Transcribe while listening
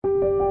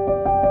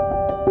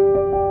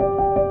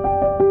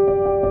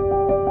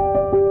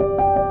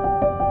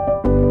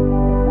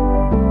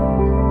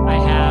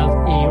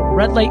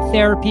red light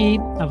therapy.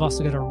 I've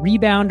also got a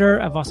rebounder.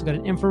 I've also got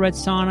an infrared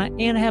sauna,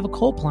 and I have a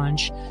cold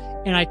plunge.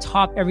 And I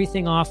top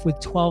everything off with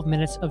 12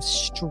 minutes of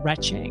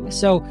stretching.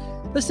 So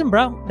listen,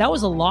 bro, that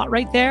was a lot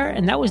right there.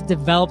 And that was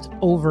developed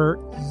over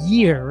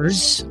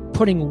years,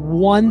 putting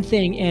one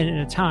thing in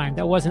at a time.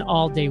 That wasn't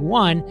all day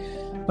one.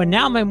 But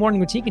now my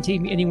morning routine can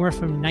take me anywhere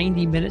from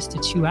 90 minutes to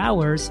 2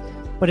 hours.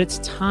 But it's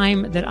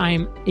time that I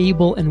am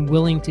able and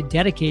willing to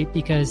dedicate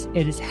because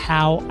it is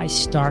how I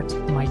start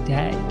my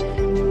day.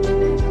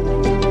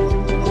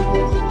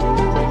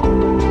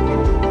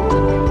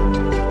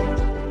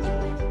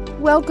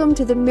 Welcome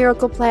to the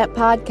Miracle Plant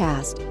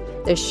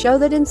Podcast, the show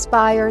that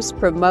inspires,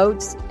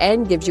 promotes,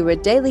 and gives you a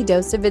daily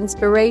dose of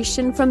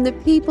inspiration from the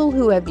people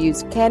who have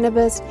used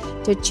cannabis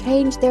to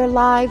change their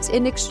lives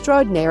in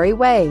extraordinary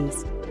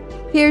ways.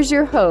 Here's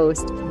your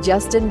host,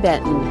 Justin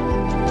Benton.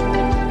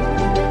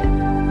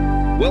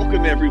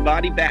 Welcome,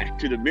 everybody, back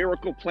to the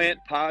Miracle Plant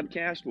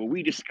Podcast, where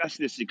we discuss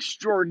this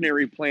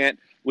extraordinary plant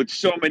with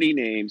so many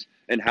names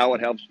and how it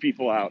helps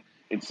people out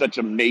in such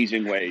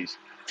amazing ways.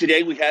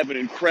 Today, we have an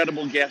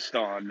incredible guest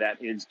on that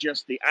is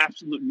just the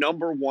absolute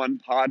number one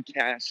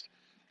podcast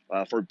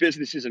for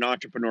businesses and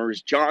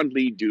entrepreneurs, John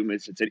Lee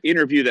Dumas. It's an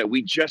interview that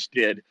we just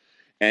did,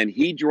 and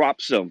he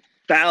dropped some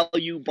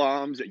value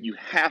bombs that you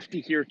have to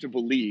hear to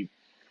believe.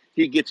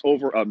 He gets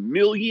over 1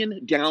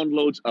 million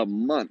downloads a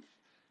month.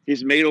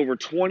 He's made over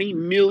 $20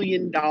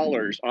 million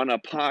on a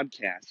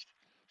podcast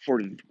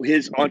for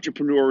his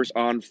Entrepreneurs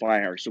on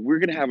Fire. So we're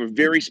going to have a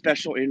very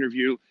special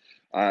interview.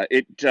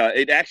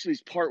 It actually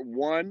is part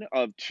one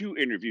of 2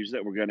 interviews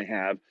that we're going to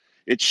have.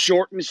 It's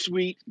short and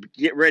sweet.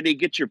 Get ready,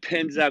 get your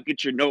pens out,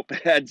 get your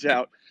notepads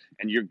out,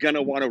 and you're going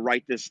to want to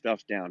write this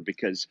stuff down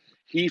because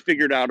he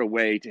figured out a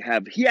way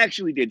to he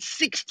actually did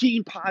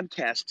 16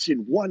 podcasts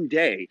in one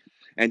day.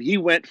 And he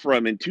went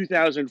from in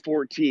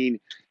 2014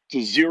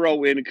 to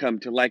zero income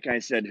to, like I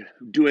said,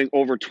 doing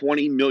over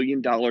 $20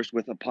 million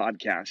with a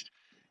podcast.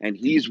 And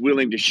he's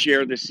willing to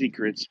share the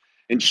secrets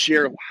and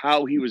share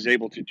how he was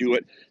able to do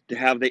it, to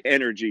have the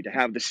energy, to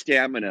have the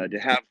stamina, to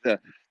have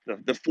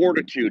the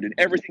fortitude and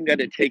everything that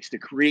it takes to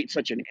create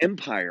such an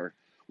empire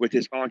with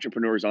his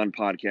Entrepreneurs on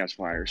Podcast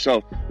Fire.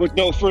 So with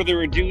no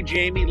further ado,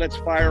 Jamie, let's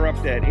fire up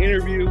that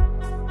interview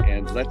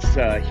and let's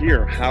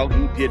hear how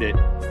he did it.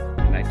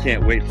 And I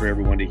can't wait for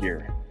everyone to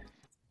hear.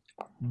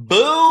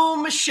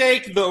 Boom,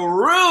 shake the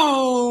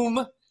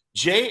room.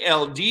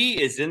 JLD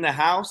is in the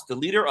house, the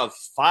leader of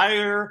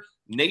Fire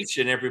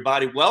Nation,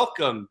 everybody.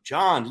 Welcome,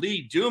 John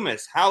Lee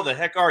Dumas. How the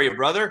heck are you,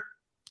 brother?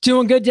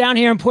 Doing good down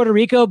here in Puerto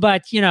Rico,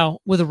 but,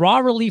 with a raw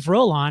relief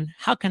roll-on,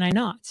 how can I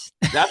not?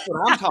 That's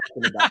what I'm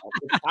talking about.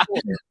 The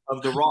power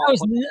of the raw.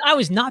 I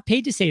was not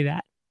paid to say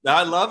that.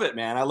 I love it,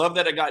 man. I love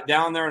that I got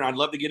down there, and I'd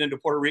love to get into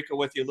Puerto Rico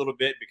with you a little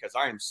bit because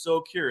I am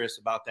so curious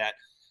about that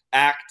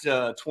Act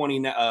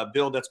 20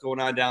 bill that's going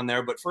on down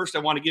there. But first, I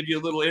want to give you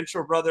a little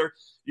intro, brother.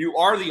 You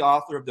are the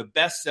author of the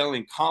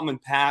best-selling Common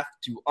Path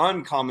to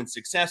Uncommon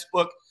Success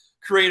book,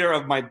 creator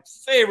of my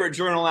favorite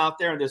journal out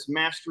there, this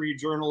Mastery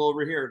Journal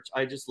over here, which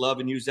I just love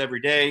and use every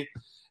day,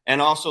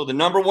 and also the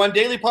number one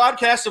daily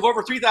podcast of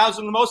over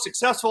 3,000 of the most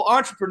successful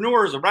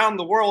entrepreneurs around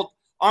the world,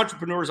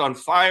 Entrepreneurs on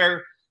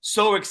Fire.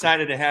 So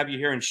excited to have you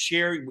here and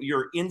share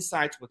your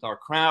insights with our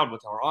crowd,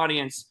 with our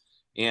audience.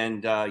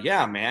 And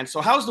yeah, man.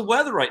 So how's the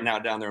weather right now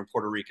down there in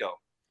Puerto Rico?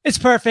 It's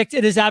perfect.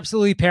 It is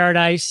absolutely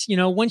paradise.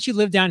 Once you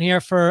live down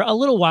here for a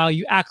little while,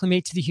 you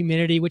acclimate to the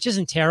humidity, which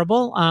isn't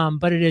terrible,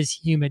 but it is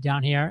humid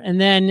down here. And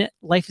then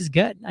life is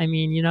good. I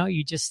mean,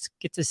 you just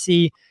get to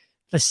see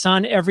the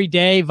sun every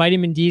day.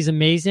 Vitamin D is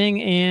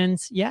amazing. And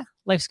yeah,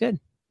 life's good.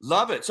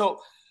 Love it.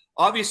 So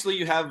obviously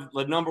you have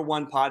the number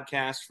one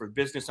podcast for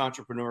business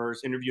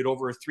entrepreneurs, interviewed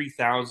over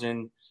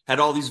 3,000,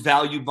 had all these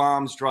value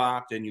bombs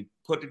dropped, and you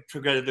put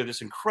together this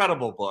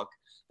incredible book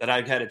that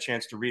I've had a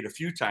chance to read a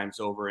few times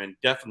over and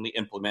definitely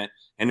implement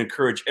and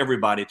encourage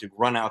everybody to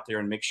run out there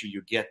and make sure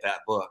you get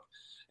that book.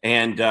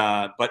 And,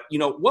 but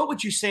what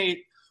would you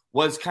say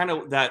was kind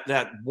of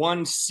that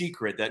one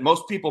secret that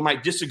most people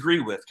might disagree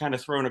with, kind of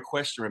throwing a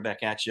question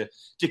back at you,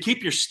 to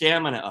keep your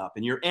stamina up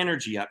and your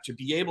energy up, to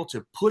be able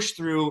to push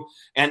through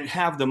and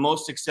have the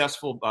most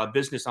successful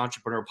business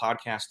entrepreneur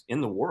podcast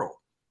in the world?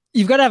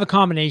 You've got to have a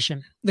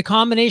combination. The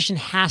combination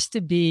has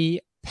to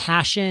be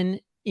passion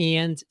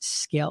and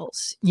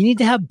skills. You need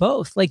to have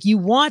both. Like, you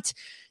want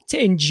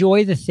to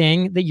enjoy the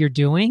thing that you're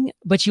doing,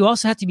 but you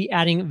also have to be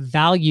adding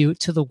value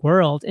to the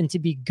world and to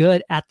be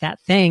good at that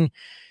thing.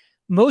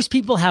 Most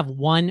people have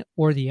one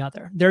or the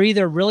other. They're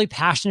either really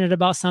passionate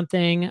about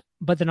something,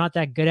 but they're not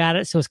that good at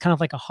it. So it's kind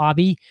of like a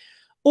hobby,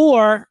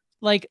 or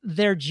like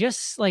they're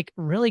just like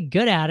really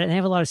good at it and they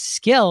have a lot of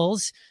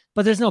skills,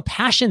 but there's no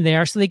passion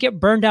there. So they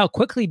get burned out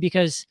quickly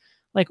because,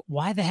 like,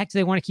 why the heck do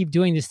they want to keep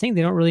doing this thing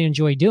they don't really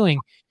enjoy doing?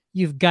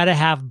 You've got to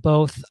have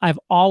both. I've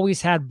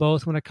always had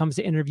both when it comes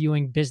to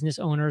interviewing business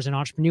owners and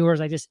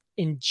entrepreneurs. I just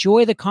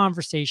enjoy the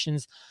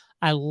conversations.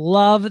 I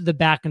love the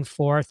back and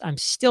forth. I'm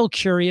still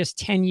curious.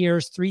 10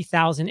 years,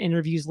 3,000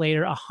 interviews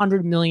later,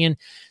 100 million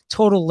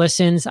total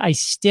listens. I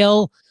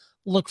still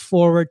look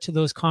forward to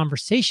those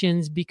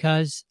conversations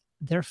because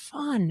they're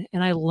fun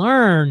and I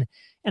learn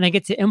and I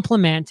get to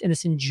implement and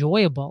it's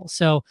enjoyable.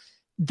 So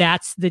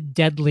that's the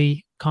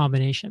deadly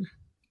combination.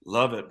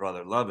 Love it,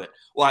 brother. Love it.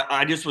 Well,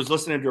 I just was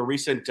listening to a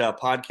recent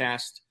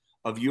podcast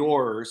of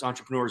yours,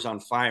 Entrepreneurs on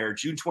Fire,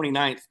 June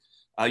 29th.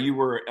 You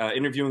were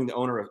interviewing the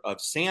owner of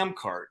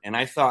Samcart. And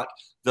I thought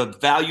the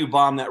value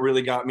bomb that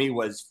really got me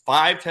was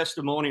 5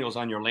 testimonials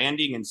on your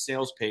landing and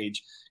sales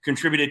page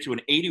contributed to an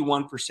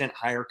 81%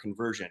 higher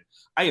conversion.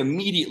 I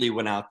immediately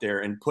went out there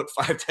and put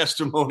 5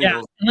 testimonials. Yeah.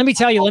 And let me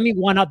tell you, let me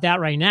one up that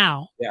right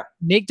now. Yeah.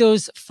 Make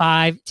those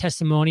 5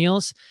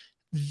 testimonials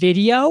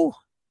video,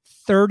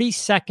 30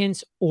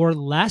 seconds or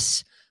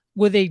less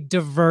with a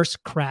diverse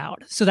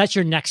crowd. So that's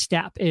your next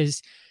step,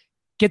 is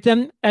get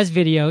them as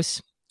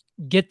videos.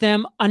 Get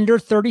them under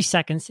 30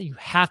 seconds. You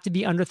have to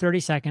be under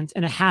 30 seconds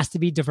and it has to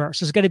be diverse.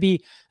 There's got to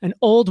be an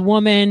old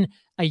woman,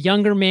 a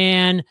younger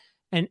man,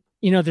 and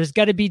there's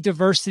got to be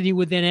diversity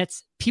within it.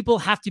 People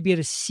have to be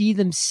able to see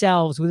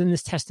themselves within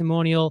this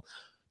testimonial.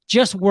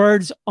 Just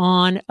words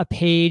on a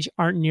page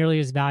aren't nearly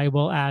as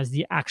valuable as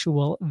the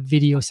actual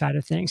video side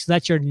of things. So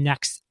that's your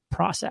next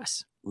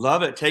process.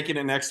 Love it. Taking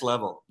it next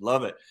level.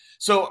 Love it.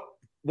 So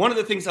one of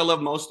the things I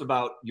love most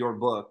about your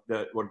book,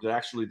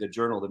 actually the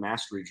journal, the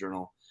Mastery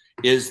Journal,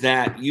 is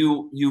that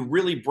you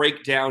really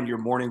break down your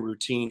morning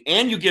routine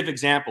and you give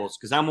examples,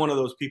 because I'm one of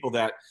those people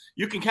that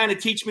you can kind of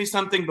teach me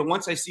something, but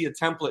once I see a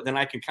template, then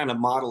I can kind of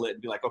model it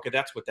and be like, okay,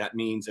 that's what that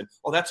means. And,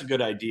 oh, that's a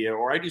good idea.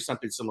 Or I do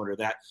something similar to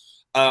that.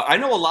 I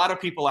know a lot of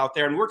people out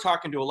there, and we're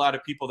talking to a lot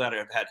of people that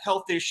have had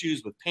health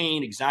issues with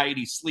pain,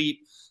 anxiety,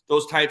 sleep,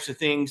 those types of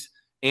things.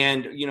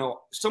 And,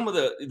 some of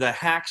the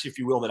hacks, if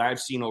you will, that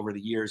I've seen over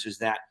the years is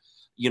that,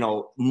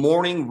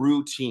 morning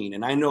routine.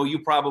 And I know you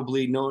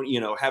probably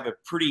have a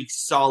pretty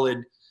solid,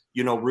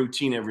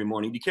 routine every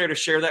morning. Do you care to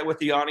share that with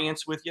the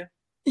audience with you?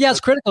 Yeah, it's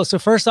critical. So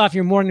first off,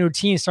 your morning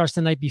routine starts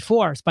the night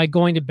before. It's by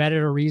going to bed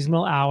at a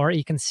reasonable hour,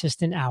 a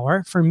consistent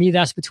hour. For me,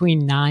 that's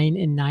between 9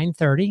 and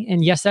 9:30.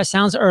 And yes, that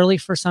sounds early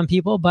for some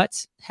people,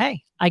 but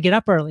hey, I get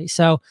up early.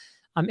 So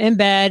I'm in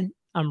bed,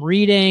 I'm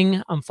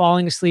reading, I'm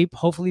falling asleep,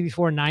 hopefully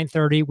before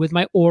 9:30 with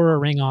my Oura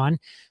ring on.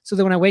 So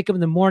that when I wake up in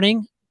the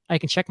morning, I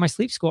can check my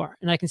sleep score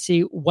and I can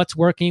see what's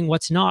working,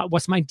 what's not,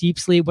 what's my deep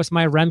sleep, what's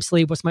my REM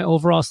sleep, what's my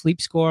overall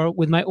sleep score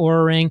with my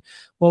Oura ring,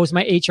 what was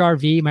my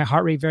HRV, my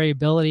heart rate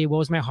variability, what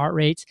was my heart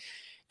rate.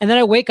 And then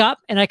I wake up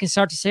and I can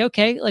start to say,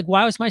 okay, like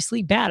why was my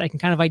sleep bad? I can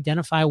kind of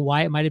identify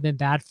why it might've been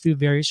bad through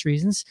various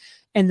reasons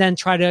and then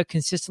try to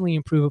consistently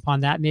improve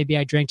upon that. Maybe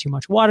I drank too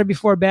much water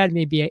before bed.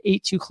 Maybe I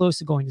ate too close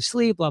to going to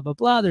sleep, blah, blah,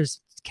 blah.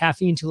 There's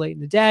caffeine too late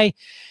in the day.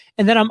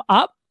 And then I'm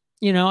up,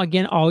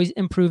 again, always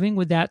improving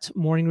with that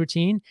morning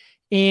routine.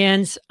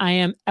 And I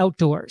am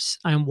outdoors.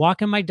 I'm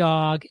walking my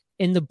dog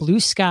in the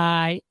blue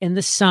sky, in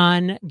the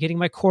sun, getting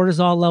my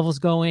cortisol levels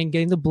going,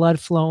 getting the blood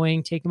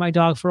flowing, taking my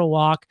dog for a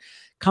walk,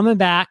 coming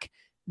back.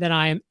 Then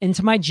I am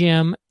into my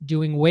gym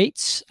doing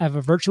weights. I have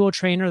a virtual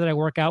trainer that I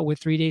work out with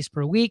 3 days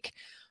per week.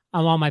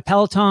 I'm on my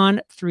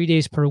Peloton 3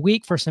 days per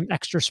week for some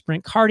extra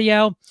sprint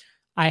cardio.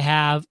 I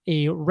have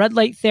a red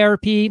light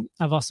therapy.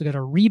 I've also got a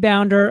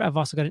rebounder. I've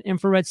also got an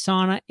infrared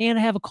sauna, and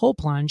I have a cold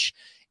plunge.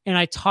 And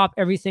I top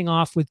everything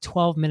off with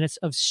 12 minutes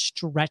of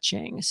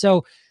stretching.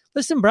 So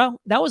listen, bro,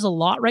 that was a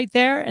lot right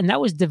there. And that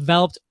was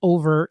developed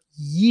over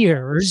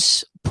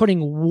years,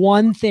 putting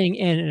one thing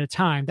in at a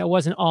time. That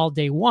wasn't all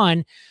day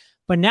one.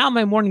 But now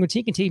my morning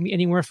routine can take me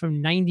anywhere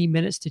from 90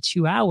 minutes to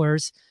 2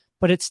 hours.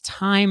 But it's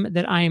time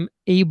that I am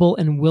able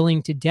and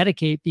willing to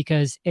dedicate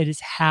because it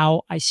is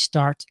how I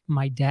start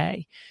my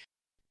day.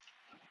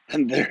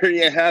 And there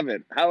you have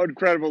it. How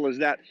incredible is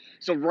that?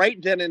 So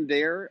right then and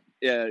there,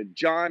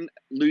 John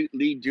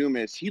Lee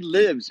Dumas, he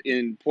lives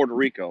in Puerto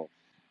Rico.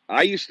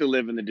 I used to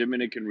live in the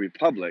Dominican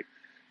Republic.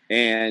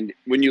 And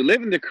when you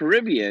live in the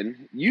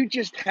Caribbean, you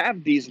just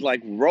have these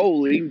like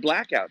rolling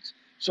blackouts.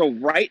 So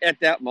right at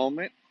that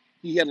moment,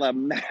 he had a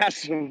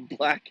massive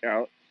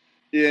blackout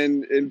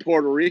in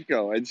Puerto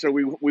Rico. And so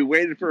we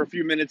waited for a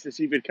few minutes to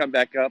see if he'd come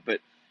back up.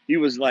 But he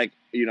was like,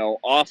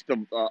 off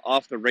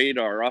the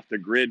radar, off the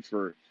grid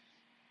for,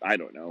 I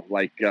don't know,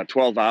 like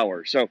 12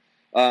 hours. So,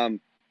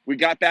 we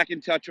got back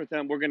in touch with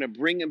him. We're going to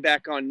bring him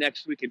back on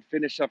next week and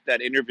finish up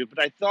that interview. But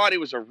I thought it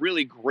was a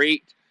really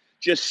great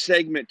just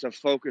segment to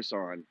focus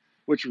on,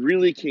 which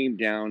really came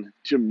down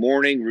to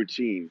morning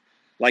routine.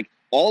 Like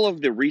all of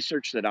the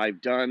research that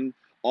I've done,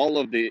 all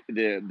of the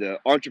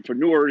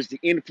entrepreneurs, the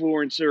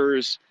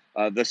influencers,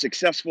 the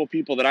successful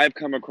people that I've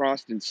come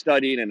across and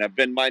studied and have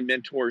been my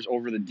mentors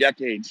over the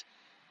decades,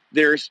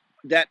 there's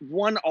that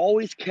one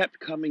always kept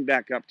coming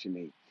back up to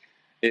me,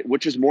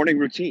 which is morning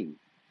routine.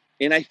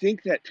 And I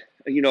think that,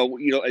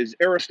 as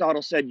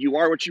Aristotle said, you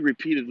are what you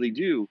repeatedly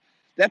do.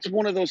 That's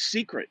one of those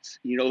secrets,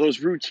 those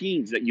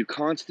routines that you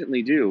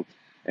constantly do.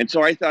 And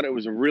so I thought it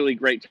was a really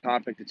great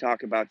topic to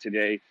talk about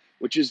today,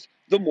 which is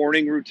the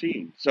morning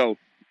routine. So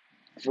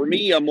for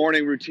me, a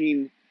morning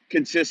routine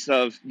consists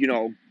of,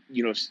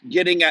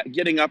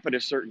 getting up at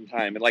a certain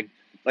time. And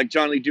like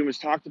John Lee Dumas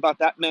talked about,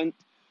 that meant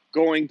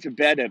going to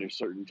bed at a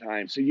certain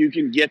time so you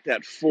can get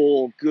that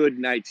full good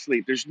night's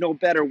sleep. There's no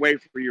better way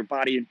for your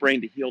body and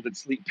brain to heal than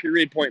sleep,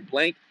 period, point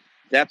blank.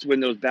 That's when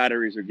those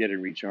batteries are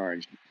getting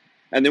recharged.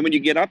 And then when you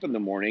get up in the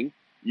morning,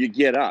 you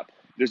get up.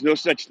 There's no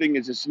such thing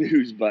as a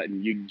snooze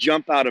button. You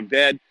jump out of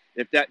bed.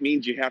 If that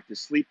means you have to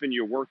sleep in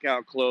your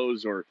workout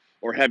clothes or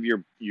have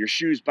your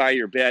shoes by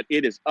your bed,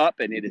 it is up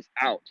and it is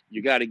out.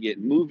 You got to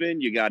get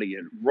moving. You got to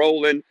get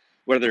rolling.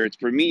 Whether it's,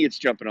 for me, it's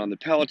jumping on the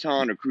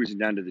Peloton or cruising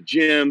down to the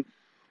gym.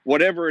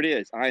 Whatever it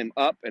is, I am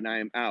up and I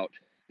am out.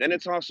 Then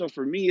it's also,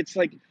 for me, it's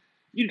like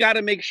you got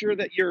to make sure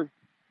that you're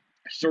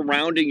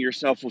surrounding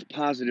yourself with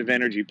positive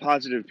energy,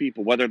 positive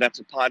people, whether that's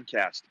a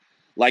podcast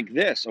like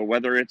this or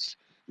whether it's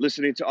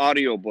listening to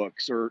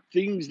audiobooks or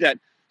things that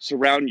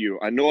surround you.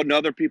 I know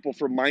other people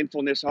for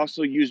mindfulness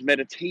also use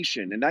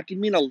meditation, and that can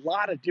mean a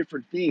lot of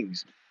different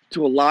things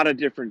to a lot of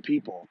different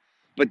people.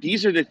 But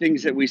these are the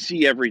things that we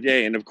see every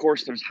day. And of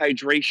course, there's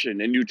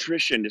hydration and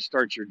nutrition to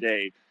start your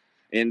day.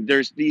 And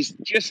there's these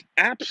just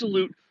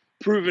absolute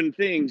proven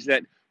things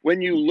that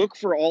when you look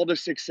for all the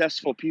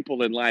successful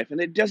people in life,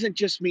 and it doesn't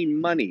just mean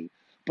money,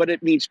 but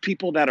it means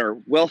people that are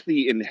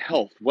wealthy in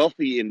health,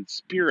 wealthy in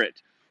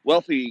spirit,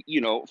 wealthy,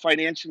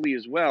 financially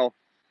as well.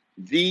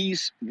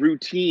 These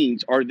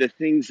routines are the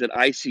things that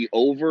I see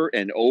over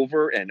and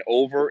over and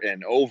over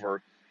and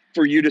over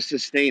for you to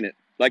sustain it.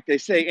 Like they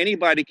say,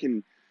 anybody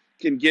can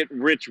get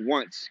rich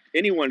once.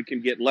 Anyone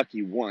can get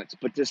lucky once,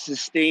 but to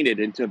sustain it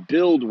and to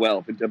build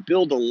wealth and to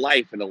build a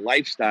life and a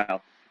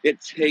lifestyle, it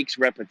takes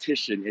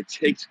repetition. It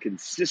takes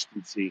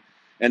consistency.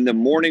 And the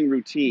morning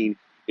routine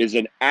is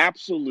an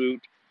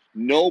absolute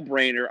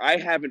no-brainer. I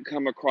haven't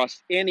come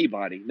across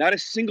anybody, not a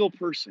single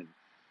person,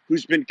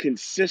 who's been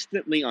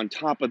consistently on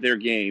top of their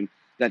game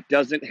that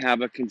doesn't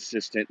have a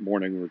consistent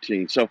morning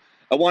routine. So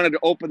I wanted to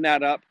open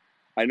that up.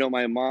 I know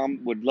my mom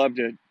would love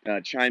to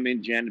chime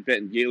in. Janet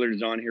Benton-Gaylord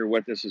is on here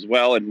with us as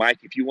well. And Mike,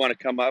 if you want to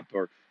come up,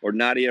 or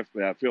Nadia,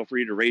 feel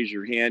free to raise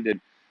your hand.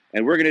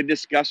 And we're going to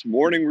discuss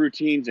morning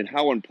routines and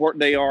how important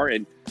they are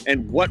and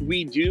what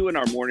we do in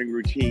our morning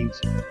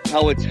routines,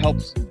 how it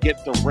helps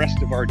get the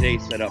rest of our day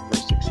set up for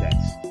success.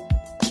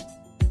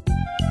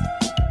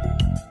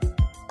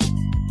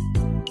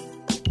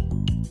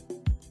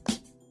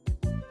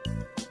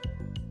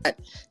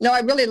 No,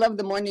 I really love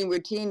the morning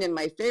routine, and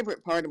my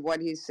favorite part of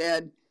what he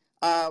said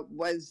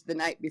was the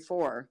night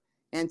before.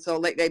 And so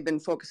lately I've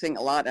been focusing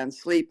a lot on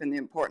sleep and the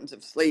importance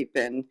of sleep.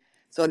 And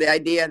so the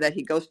idea that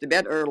he goes to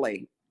bed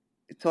early.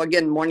 So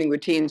again, morning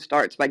routine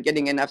starts by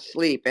getting enough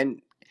sleep.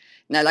 And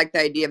I like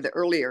the idea of the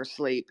earlier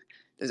sleep.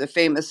 There's a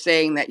famous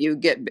saying that you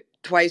get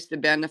twice the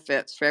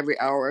benefits for every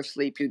hour of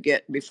sleep you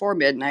get before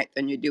midnight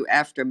than you do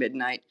after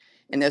midnight.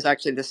 And there's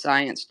actually the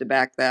science to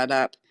back that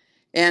up.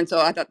 And so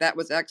I thought that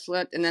was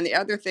excellent. And then the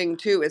other thing,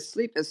 too, is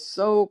sleep is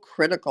so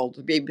critical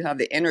to be able to have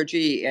the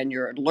energy and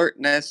your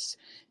alertness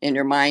in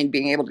your mind,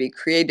 being able to be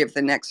creative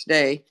the next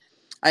day.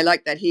 I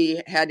like that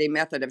he had a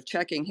method of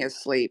checking his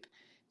sleep.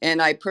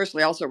 And I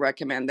personally also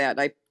recommend that.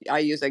 I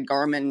use a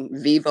Garmin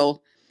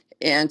Vivo.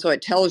 And so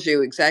it tells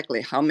you exactly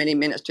how many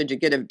minutes did you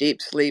get of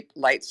deep sleep,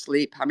 light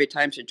sleep, how many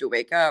times did you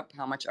wake up,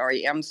 how much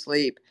REM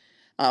sleep.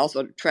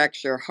 Also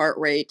tracks your heart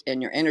rate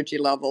and your energy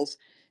levels.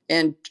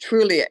 And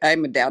truly,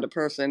 I'm a data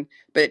person,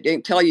 but it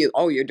didn't tell you,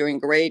 oh, you're doing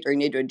great, or you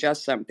need to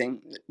adjust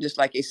something. Just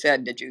like he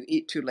said, did you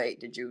eat too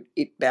late? Did you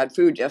eat bad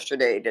food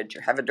yesterday? Did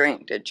you have a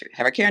drink? Did you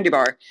have a candy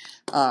bar?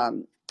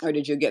 Or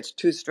did you get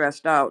too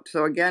stressed out?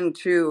 So again,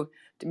 to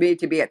me,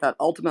 to be at that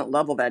ultimate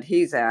level that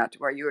he's at,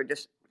 where you are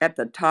just at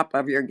the top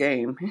of your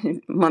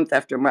game, month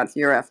after month,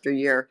 year after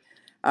year,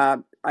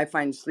 I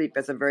find sleep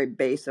as a very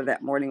base of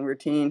that morning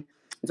routine.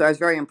 So I was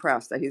very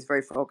impressed that he's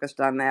very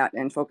focused on that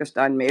and focused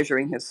on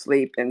measuring his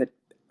sleep and the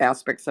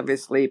aspects of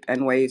his sleep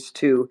and ways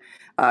to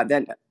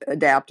then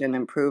adapt and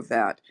improve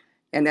that.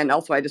 And then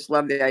also, I just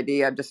love the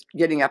idea of just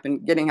getting up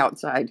and getting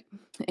outside.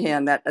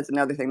 And that's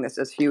another thing that's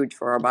just huge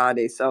for our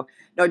body. So,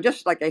 no,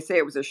 just like I say,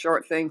 it was a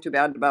short thing, too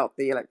bad about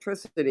the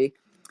electricity.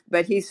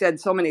 But he said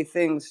so many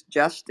things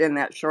just in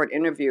that short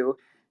interview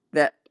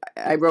that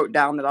I wrote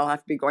down that I'll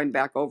have to be going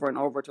back over and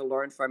over to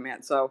learn from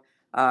it. So,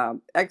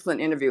 excellent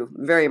interview.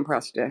 Very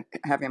impressed to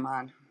have him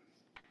on.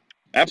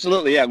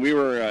 Absolutely, yeah. We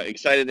were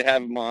excited to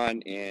have him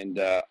on, and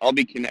I'll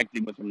be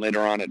connecting with him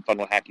later on at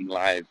Funnel Hacking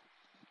Live,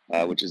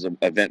 which is an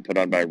event put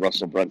on by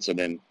Russell Brunson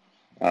and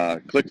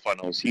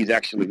ClickFunnels. He's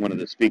actually one of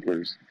the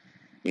speakers,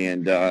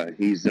 and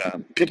he's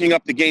picking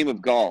up the game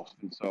of golf.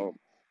 And so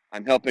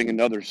I'm helping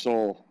another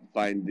soul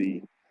find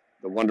the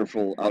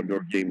wonderful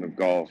outdoor game of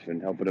golf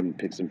and helping him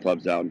pick some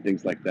clubs out and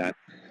things like that.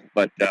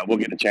 But we'll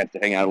get a chance to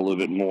hang out a little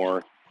bit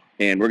more,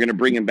 and we're going to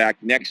bring him back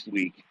next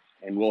week.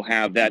 And we'll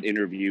have that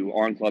interview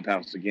on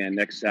Clubhouse again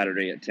next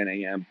Saturday at 10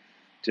 a.m.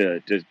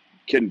 to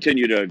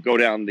continue to go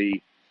down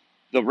the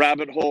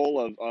rabbit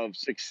hole of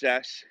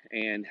success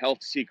and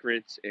health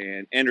secrets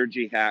and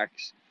energy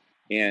hacks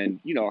and,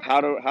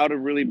 how to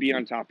really be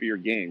on top of your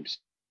games.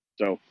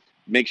 So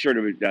make sure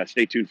to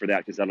stay tuned for that,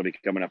 because that'll be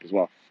coming up as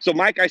well. So,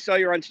 Mike, I saw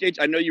you're on stage.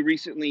 I know you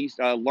recently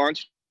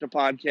launched a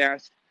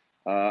podcast.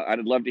 I'd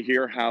love to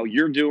hear how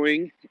you're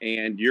doing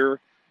and your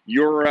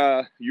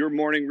your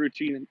morning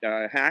routine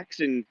hacks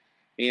and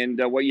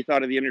what you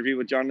thought of the interview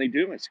with John Lee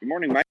Dumas. Good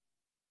morning, Mike.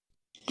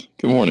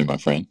 Good morning, my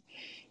friend.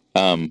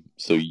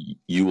 So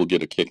you will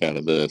get a kick out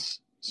of this.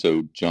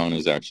 So John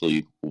is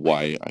actually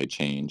why I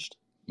changed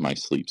my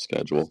sleep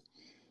schedule.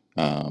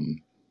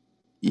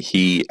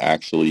 He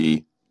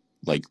actually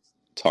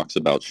talks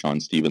about Sean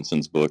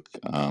Stevenson's book,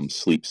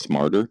 Sleep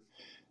Smarter.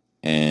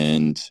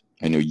 And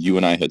I know you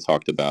and I had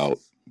talked about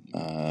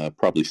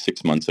probably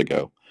 6 months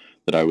ago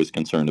that I was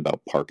concerned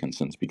about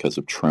Parkinson's because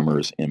of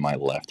tremors in my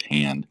left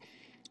hand.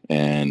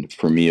 And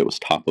for me, it was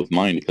top of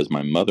mind because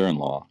my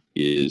mother-in-law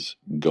is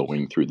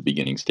going through the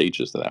beginning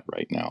stages of that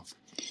right now.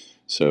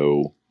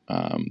 So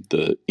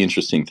the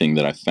interesting thing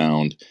that I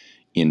found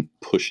in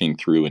pushing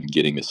through and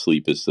getting to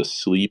sleep is the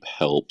sleep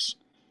helps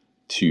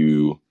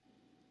to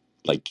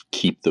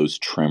keep those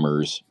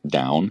tremors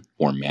down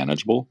or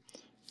manageable.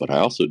 But I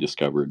also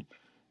discovered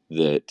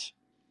that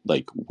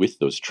with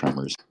those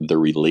tremors, they're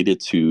related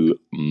to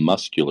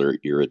muscular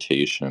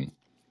irritation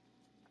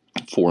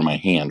for my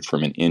hand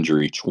from an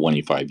injury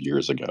 25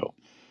 years ago.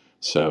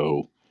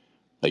 So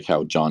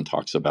how John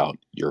talks about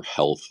your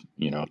health,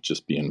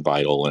 just being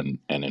vital and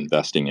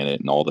investing in it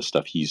and all the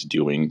stuff he's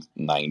doing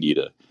 90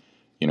 to,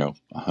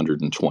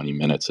 120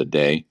 minutes a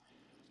day,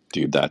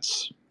 dude,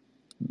 that's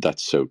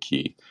so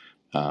key.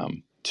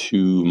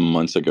 2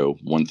 months ago,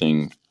 one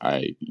thing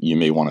you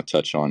may want to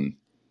touch on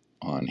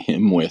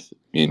him with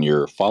in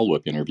your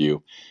follow-up interview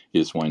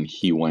is when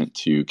he went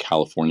to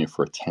California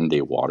for a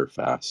 10-day water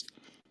fast.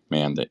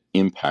 Man, the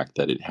impact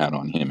that it had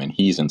on him, and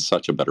he's in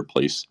such a better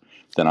place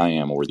than I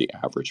am or the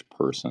average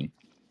person.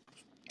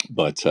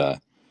 But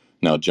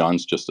no,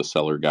 John's just a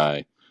seller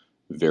guy,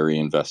 very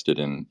invested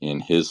in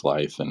his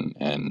life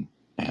and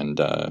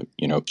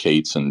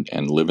Kate's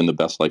and living the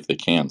best life they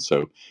can.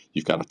 So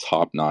you've got a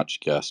top-notch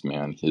guest,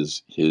 man.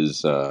 His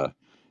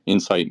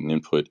insight and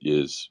input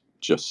is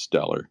just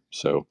stellar.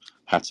 So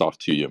hats off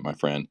to you, my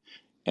friend.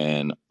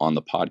 And on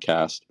the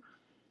podcast,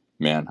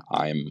 man,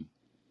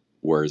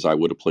 whereas I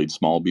would have played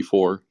small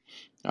before,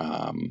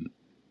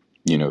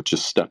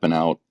 just stepping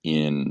out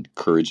in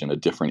courage in a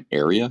different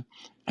area.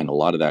 And a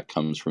lot of that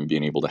comes from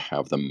being able to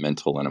have the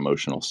mental and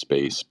emotional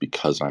space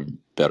because I'm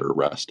better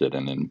rested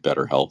and in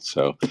better health.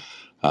 So,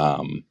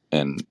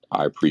 and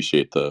I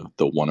appreciate the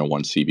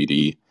 101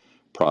 CBD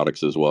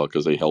products as well,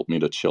 because they help me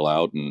to chill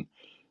out and,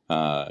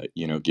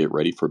 get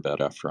ready for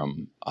bed after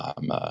I'm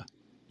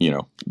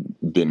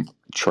been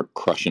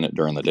crushing it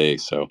during the day.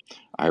 So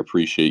I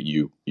appreciate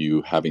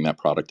you having that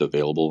product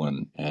available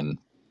and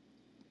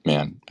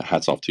man,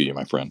 hats off to you,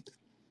 my friend.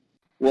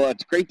 Well,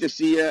 it's great to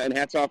see you, and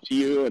hats off to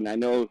you. And I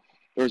know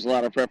there's a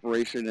lot of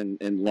preparation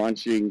in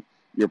launching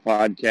your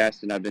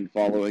podcast, and I've been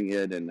following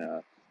it and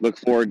look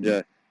forward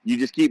to you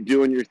just keep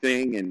doing your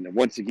thing. And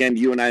once again,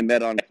 you and I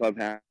met on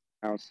Clubhouse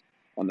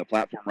on the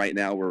platform right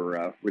now.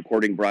 We're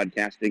recording,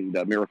 broadcasting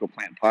the Miracle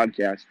Plant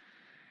podcast.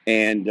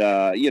 And,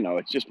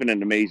 it's just been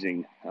an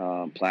amazing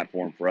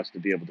platform for us to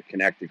be able to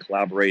connect and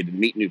collaborate and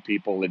meet new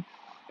people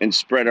and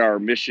spread our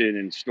mission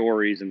and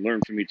stories and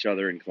learn from each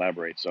other and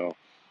collaborate. So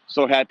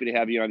happy to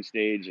have you on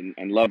stage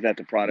and love that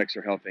the products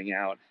are helping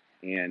out.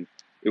 And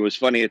it was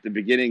funny at the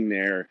beginning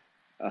there.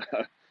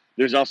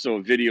 There's also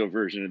a video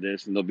version of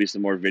this, and there'll be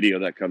some more video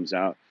that comes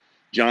out.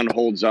 John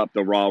holds up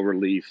the Raw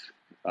Relief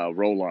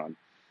roll-on.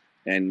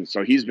 And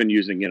so he's been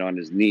using it on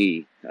his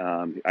knee.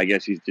 I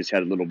guess he's just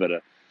had a little bit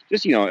of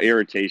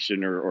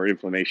irritation or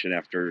inflammation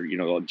after,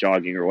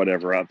 jogging or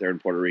whatever out there in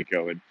Puerto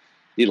Rico. And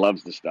he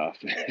loves the stuff.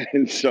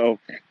 And so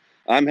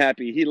I'm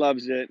happy he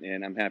loves it.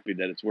 And I'm happy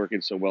that it's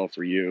working so well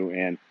for you.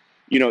 And,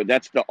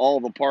 that's all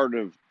the part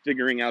of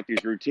figuring out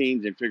these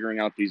routines and figuring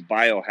out these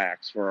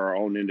biohacks for our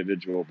own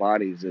individual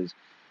bodies is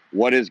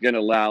what is going to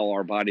allow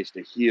our bodies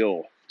to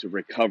heal, to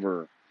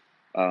recover,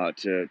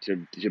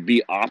 to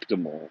be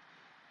optimal.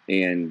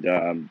 And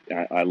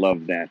I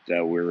love that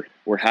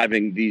we're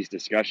having these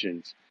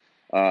discussions.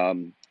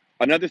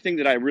 Another thing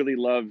that I really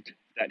loved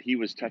that he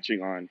was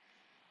touching on,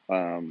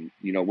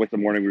 with the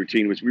morning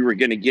routine was we were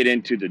going to get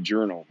into the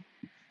journal.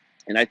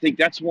 And I think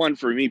that's one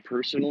for me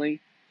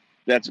personally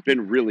that's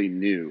been really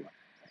new.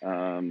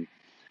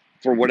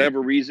 For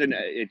whatever reason,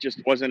 it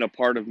just wasn't a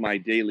part of my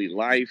daily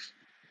life.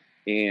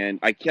 And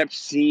I kept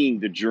seeing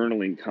the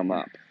journaling come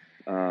up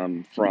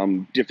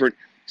from different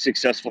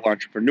successful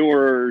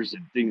entrepreneurs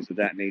and things of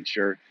that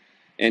nature.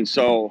 And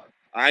so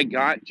I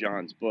got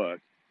John's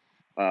book.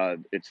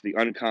 It's the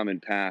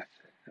Uncommon Path,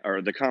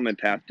 or the Common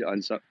Path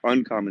to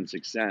Uncommon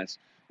Success,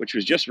 which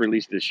was just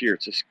released this year.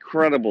 It's this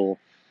incredible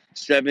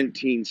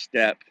 17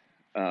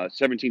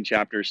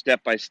 chapters,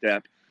 step by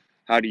step.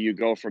 How do you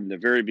go from the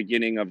very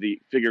beginning of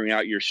figuring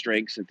out your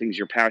strengths and things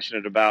you're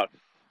passionate about,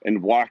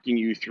 and walking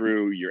you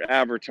through your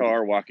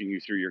avatar, walking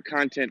you through your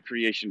content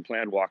creation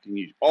plan, walking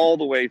you all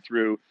the way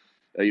through,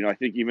 I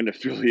think even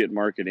affiliate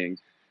marketing.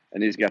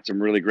 And he's got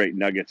some really great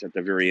nuggets at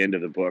the very end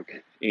of the book.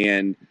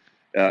 And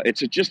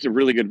it's just a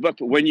really good book.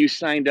 But when you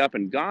signed up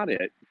and got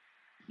it,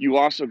 you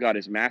also got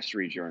his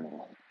mastery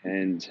journal.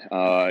 And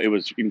it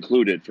was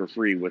included for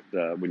free with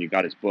when you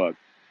got his book.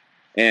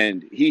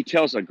 And he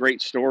tells a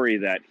great story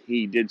that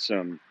he did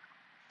some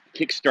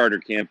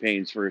Kickstarter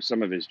campaigns for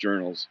some of his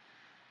journals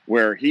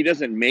where he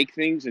doesn't make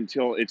things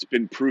until it's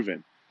been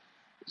proven.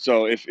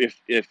 So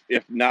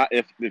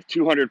if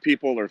 200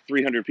 people or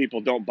 300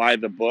 people don't buy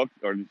the book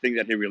or the thing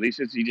that he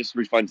releases, he just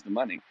refunds the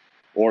money,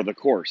 or the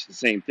course, the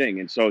same thing.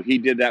 And so he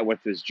did that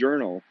with his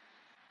journal,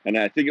 and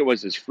I think it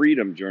was his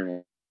Freedom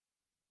Journal,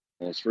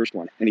 his first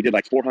one, and he did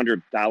like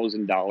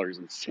 $400,000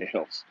 in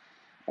sales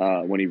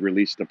when he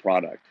released the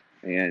product.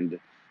 And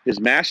his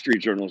Mastery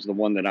Journal is the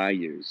one that I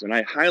use, and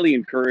I highly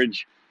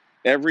encourage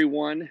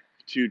everyone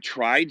to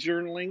try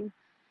journaling.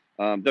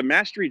 The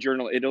Mastery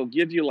Journal, it'll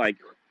give you like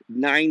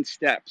 9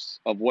 steps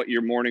of what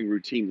your morning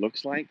routine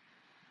looks like.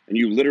 And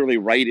you literally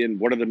write in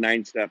what are the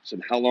 9 steps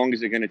and how long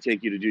is it going to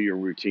take you to do your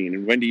routine,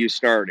 and when do you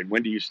start and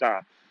when do you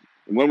stop,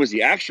 and when was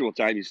the actual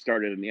time you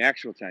started and the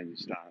actual time you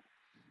stopped.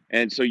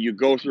 And so you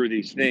go through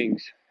these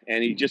things,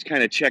 and you just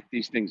kind of check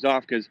these things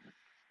off, because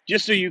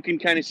just so you can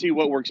kind of see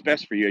what works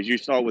best for you. As you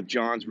saw with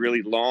John's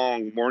really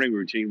long morning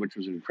routine, which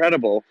was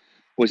incredible,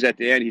 was at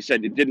the end, he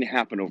said it didn't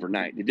happen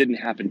overnight. It didn't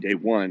happen day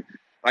one.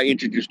 I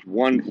introduced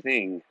one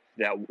thing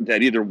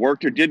that either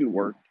worked or didn't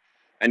work,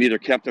 and either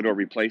kept it or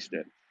replaced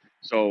it.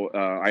 So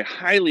I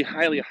highly,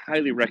 highly,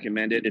 highly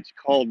recommend it. It's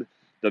called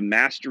The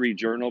Mastery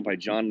Journal by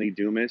John Lee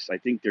Dumas. I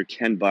think they're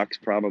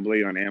 $10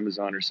 probably on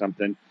Amazon or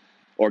something,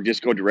 or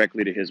just go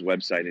directly to his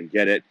website and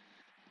get it.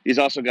 He's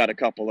also got a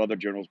couple other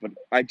journals, but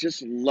I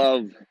just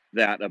love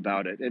that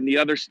about it. And the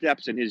other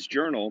steps in his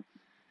journal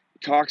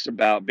talks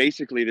about,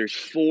 basically there's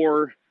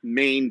 4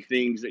 main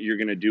things that you're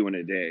going to do in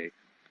a day.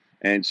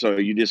 And so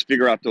you just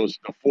figure out the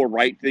 4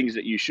 right things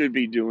that you should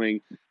be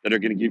doing that are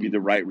going to give you the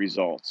right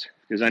results.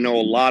 Because I know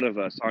a lot of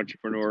us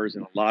entrepreneurs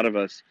and a lot of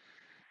us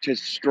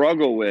just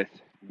struggle with,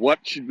 what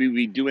should we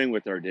be doing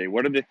with our day?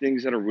 What are the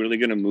things that are really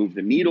going to move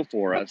the needle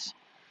for us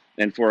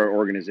and for our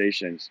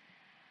organizations?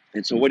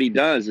 And so what he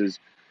does is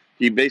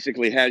he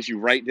basically has you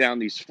write down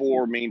these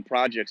 4 main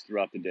projects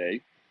throughout the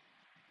day,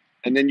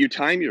 and then you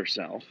time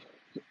yourself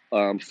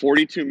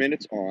 42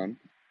 minutes on.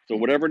 So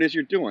whatever it is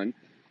you're doing,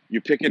 you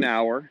pick an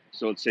hour,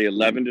 so let's say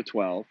 11 to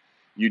 12.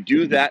 You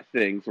do that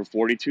thing for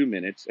 42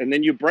 minutes, and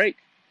then you break.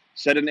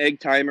 Set an egg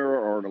timer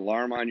or an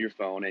alarm on your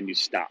phone, and you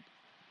stop.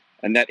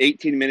 And that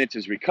 18 minutes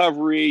is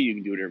recovery. You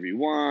can do whatever you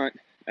want,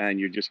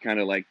 and you're just kind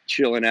of like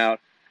chilling out.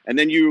 And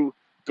then you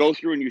go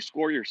through and you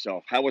score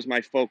yourself. How was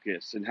my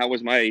focus, and how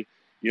was my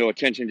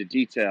attention to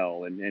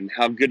detail, and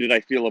how good did I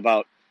feel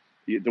about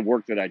the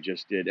work that I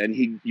just did?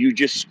 And you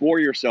just score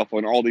yourself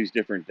on all these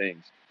different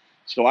things.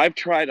 So I've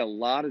tried a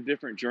lot of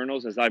different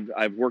journals as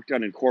I've worked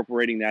on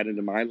incorporating that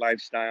into my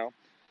lifestyle.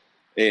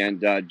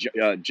 And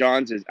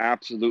John's is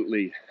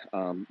absolutely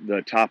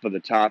the top of the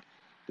top.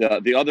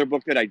 The other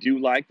book that I do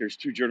like, there's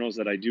 2 journals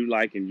that I do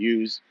like and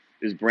use,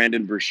 is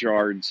Brendon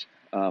Burchard's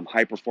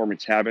High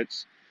Performance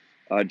Habits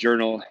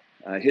journal.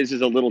 His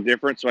is a little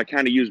different, so I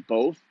kind of use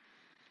both.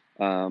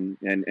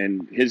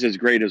 And his is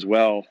great as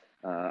well.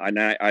 And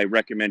I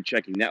recommend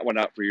checking that one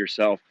out for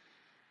yourself.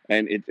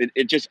 And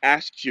it just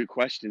asks you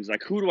questions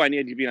like, who do I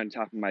need to be on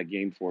top of my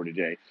game for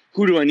today?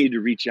 Who do I need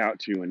to reach out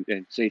to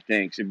and say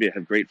thanks and be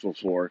grateful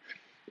for?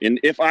 And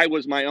if I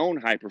was my own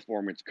high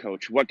performance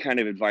coach, what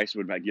kind of advice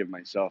would I give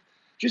myself?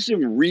 Just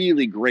some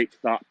really great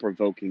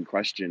thought-provoking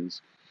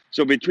questions.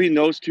 So between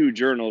those 2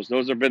 journals,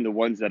 those have been the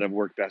ones that have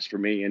worked best for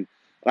me. And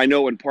I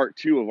know in part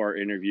 2 of our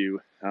interview,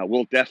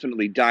 we'll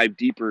definitely dive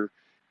deeper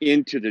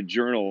into the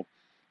journal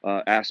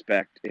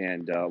aspect,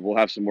 and we'll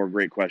have some more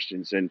great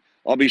questions. And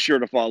I'll be sure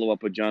to follow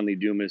up with John Lee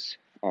Dumas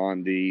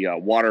on the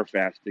water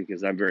fasting,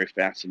 because I'm very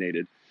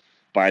fascinated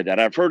by that.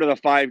 I've heard of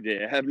the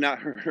 5-day. I have not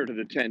heard of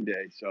the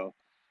 10-day. So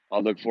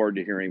I'll look forward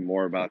to hearing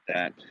more about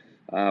that.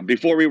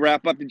 Before we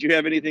wrap up, did you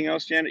have anything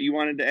else, Janet, you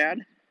wanted to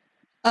add?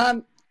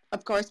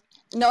 Of course.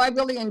 No, I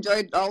really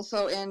enjoyed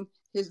also in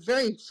his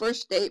very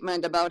first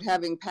statement about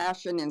having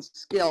passion and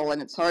skill,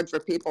 and it's hard for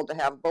people to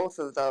have both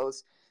of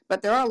those.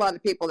 But there are a lot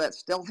of people that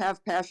still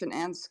have passion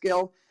and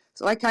skill.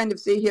 So I kind of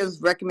see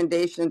his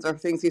recommendations or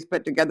things he's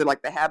put together,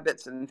 like the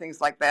habits and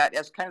things like that,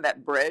 as kind of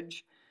that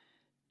bridge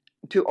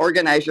to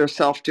organize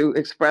yourself to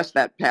express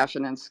that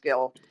passion and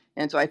skill.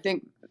 And so I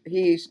think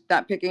he's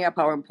not picking up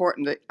how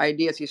important the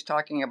ideas he's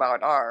talking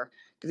about are,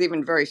 because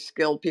even very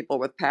skilled people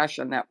with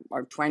passion that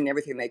are trying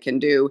everything they can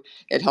do,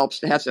 it helps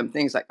to have some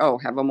things like, oh,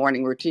 have a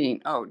morning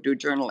routine, oh, do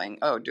journaling,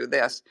 oh, do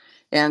this.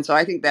 And so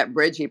I think that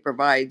bridge he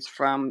provides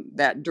from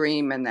that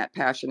dream and that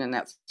passion and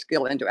that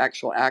skill into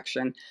actual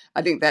action,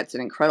 I think that's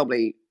an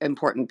incredibly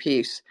important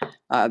piece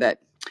that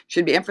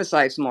should be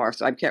emphasized more.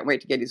 So I can't wait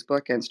to get his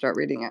book and start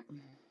reading it.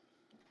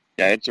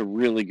 Yeah, it's a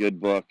really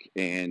good book.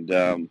 And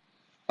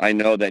I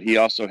know that he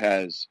also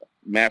has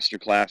master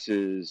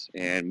classes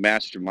and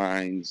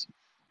masterminds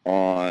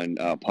on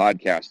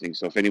podcasting.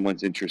 So if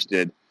anyone's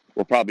interested,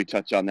 we'll probably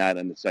touch on that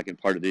in the second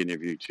part of the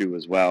interview too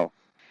as well.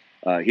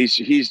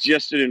 He's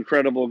just an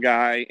incredible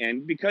guy.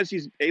 And because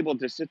he's able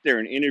to sit there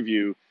and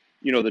interview,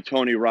 the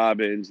Tony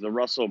Robbins, the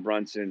Russell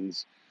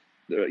Brunsons,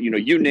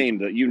 you name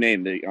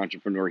the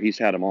entrepreneur, he's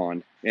had them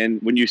on.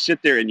 And when you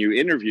sit there and you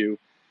interview,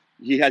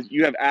 you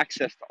have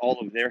access to all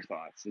of their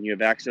thoughts, and you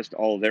have access to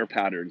all of their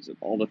patterns and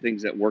all the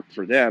things that work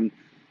for them.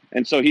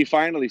 And so he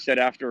finally said,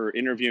 after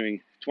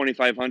interviewing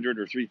 2,500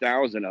 or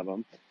 3,000 of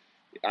them,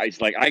 I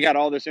got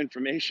all this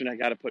information. I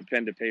got to put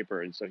pen to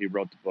paper. And so he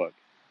wrote the book,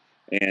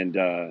 and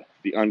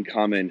the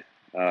Common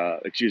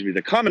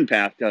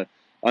Path to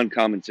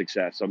Uncommon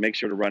Success. So make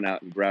sure to run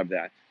out and grab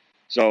that.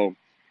 So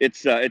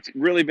it's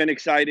really been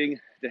exciting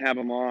to have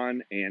him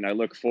on, and I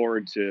look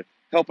forward to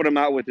helping him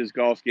out with his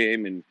golf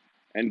game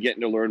and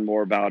getting to learn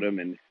more about him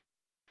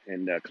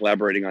and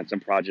collaborating on some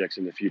projects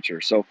in the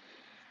future. So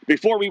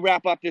before we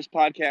wrap up this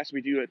podcast, we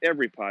do it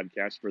every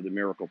podcast for the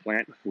Miracle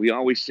Plant. We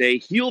always say,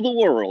 heal the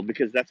world,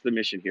 because that's the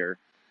mission here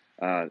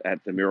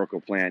at the Miracle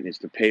Plant, is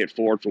to pay it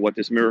forward for what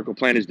this Miracle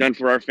Plant has done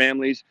for our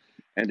families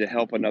and to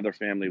help another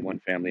family, one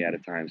family at a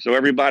time. So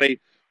everybody,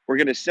 we're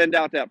going to send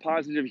out that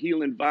positive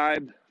healing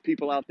vibe.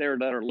 People out there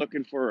that are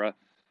looking for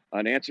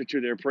an answer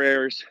to their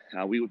prayers,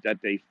 that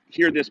they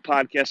hear this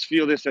podcast,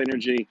 feel this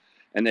energy,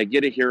 and they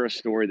get to hear a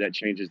story that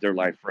changes their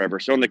life forever.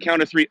 So on the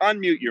count of 3,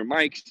 unmute your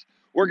mics.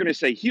 We're going to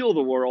say heal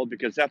the world,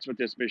 because that's what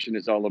this mission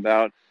is all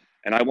about.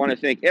 And I want to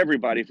thank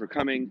everybody for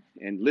coming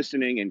and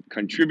listening and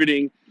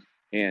contributing.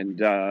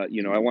 And, I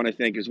want to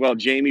thank as well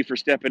Jamie for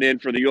stepping in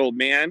for the old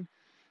man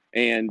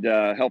and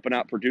helping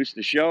out produce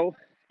the show.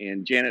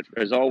 And Janet,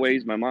 as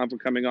always, my mom, for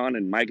coming on.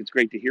 And Mike, it's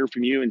great to hear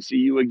from you and see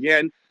you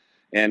again.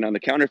 And on the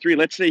count of 3,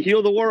 let's say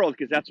heal the world,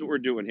 because that's what we're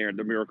doing here at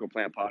the Miracle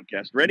Plant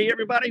Podcast. Ready,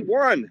 everybody?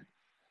 1,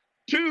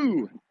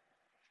 2,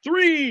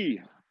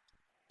 3.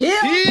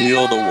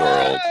 Heal the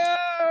world.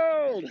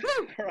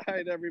 All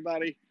right,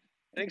 everybody.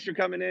 Thanks for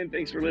coming in.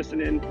 Thanks for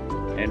listening.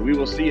 And we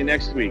will see you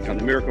next week on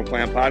the Miracle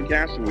Plant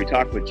Podcast, when we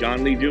talk with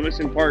John Lee Dumas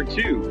in part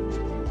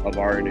 2 of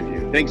our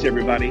interview. Thanks,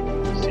 everybody.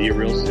 See you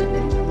real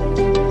soon.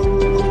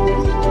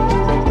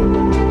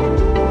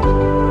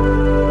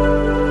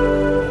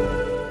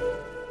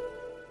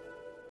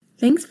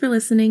 Thanks for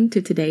listening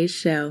to today's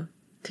show.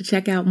 To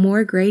check out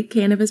more great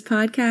cannabis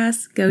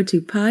podcasts, go to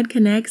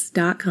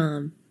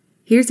podconnects.com.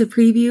 Here's a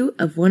preview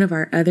of one of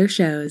our other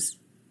shows.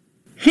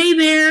 Hey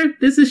there,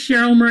 this is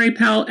Cheryl Murray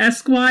Powell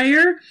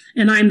Esquire,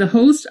 and I'm the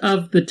host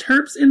of the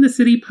Terps in the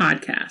City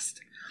podcast.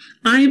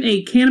 I'm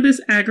a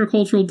cannabis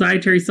agricultural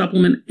dietary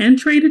supplement and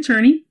trade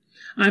attorney.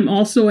 I'm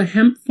also a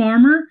hemp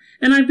farmer,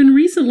 and I've been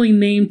recently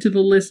named to the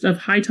list of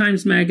High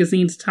Times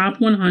Magazine's top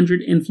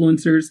 100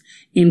 influencers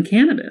in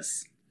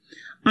cannabis.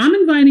 I'm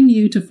inviting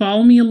you to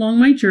follow me along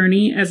my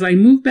journey as I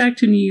move back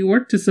to New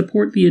York to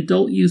support the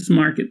adult use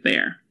market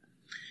there.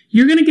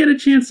 You're going to get a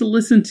chance to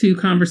listen to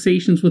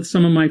conversations with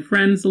some of my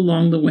friends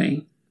along the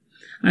way.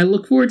 I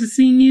look forward to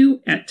seeing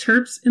you at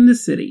Terps in the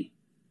City.